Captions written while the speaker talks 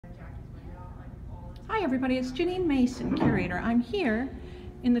Hi everybody, it's Janeen Mason, curator. I'm here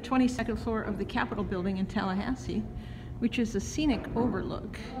in the 22nd floor of the Capitol building in Tallahassee, which is a scenic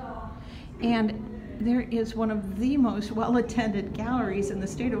overlook. And there is one of the most well-attended galleries in the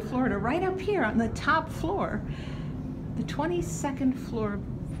state of Florida, right up here on the top floor, the 22nd floor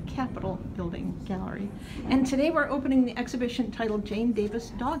Capitol building gallery. And today we're opening the exhibition titled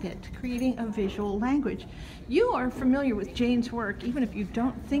Davis Doggett, Creating a Visual Language. You are familiar with Jane's work, even if you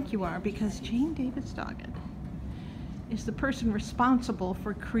don't think you are, because Davis Doggett is the person responsible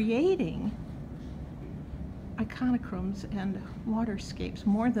for creating iconochromes and waterscapes.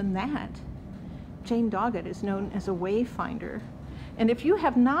 More than that, Jane Doggett is known as a wayfinder. And if you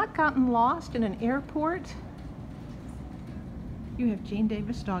have not gotten lost in an airport, you have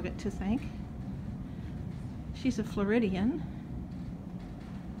Davis Doggett to thank. She's a Floridian.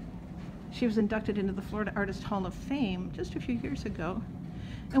 She was inducted into the Florida Artist Hall of Fame just a few years ago.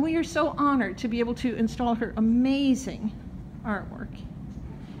 And we are so honored to be able to install her amazing artwork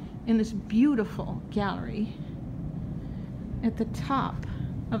in this beautiful gallery at the top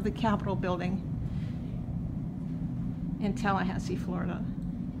of the Capitol building in Tallahassee, Florida.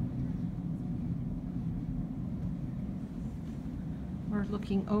 We're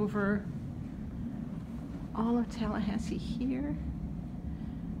looking over all of Tallahassee here,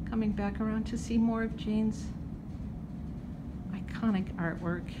 coming back around to see more of Jane's iconic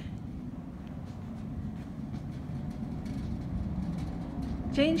artwork.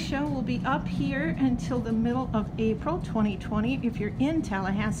 Jane's show will be up here until the middle of April 2020. If you're in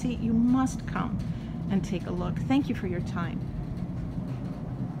Tallahassee, you must come and take a look. Thank you for your time.